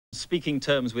speaking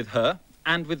terms with her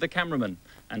and with the cameraman,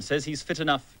 and says he's fit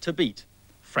enough to beat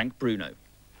Frank Bruno.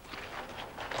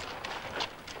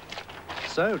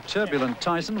 So, turbulent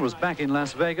Tyson was back in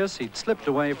Las Vegas. He'd slipped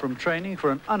away from training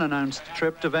for an unannounced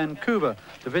trip to Vancouver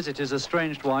to visit his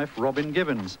estranged wife, Robin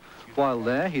Gibbons. While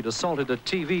there, he'd assaulted a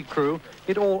TV crew.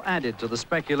 It all added to the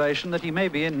speculation that he may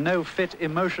be in no fit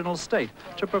emotional state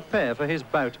to prepare for his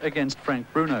bout against Frank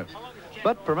Bruno.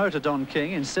 But promoter Don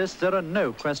King insists there are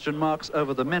no question marks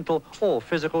over the mental or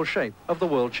physical shape of the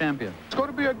world champion. It's going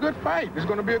to be a good fight. It's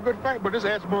going to be a good fight, but this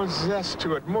adds more zest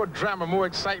to it, more drama, more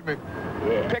excitement.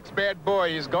 Yeah. Peck's bad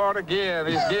boy, he's gone again.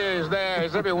 His gear is there,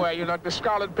 he's everywhere. You know, the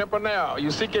Scarlet Pimpernel. You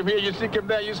seek him here, you seek him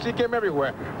there, you seek him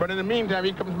everywhere. But in the meantime,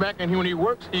 he comes back, and when he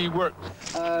works, he works.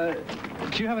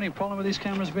 Do you have any problem with these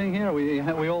cameras being here? Are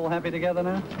we all happy together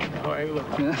now? Oh, hey, look.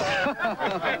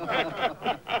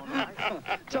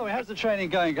 Tell me, how's the training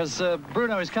going? Because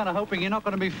Bruno is kind of hoping you're not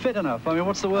going to be fit enough. I mean,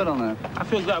 what's the word on that? I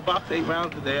feel good. I boxed 8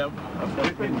 rounds today.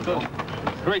 I'm feeling good.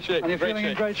 Great shape. And you're feeling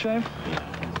in great shape?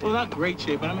 Well, not great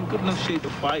shape, but I'm in good enough shape to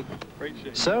fight. Great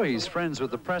shape. So he's friends with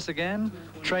the press again,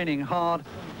 training hard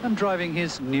and driving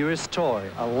his newest toy,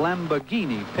 a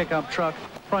Lamborghini pickup truck,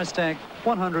 price tag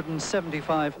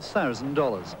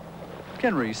 $175,000.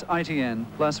 Ken Reese, ITN,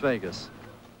 Las Vegas.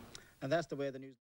 And that's the way the news...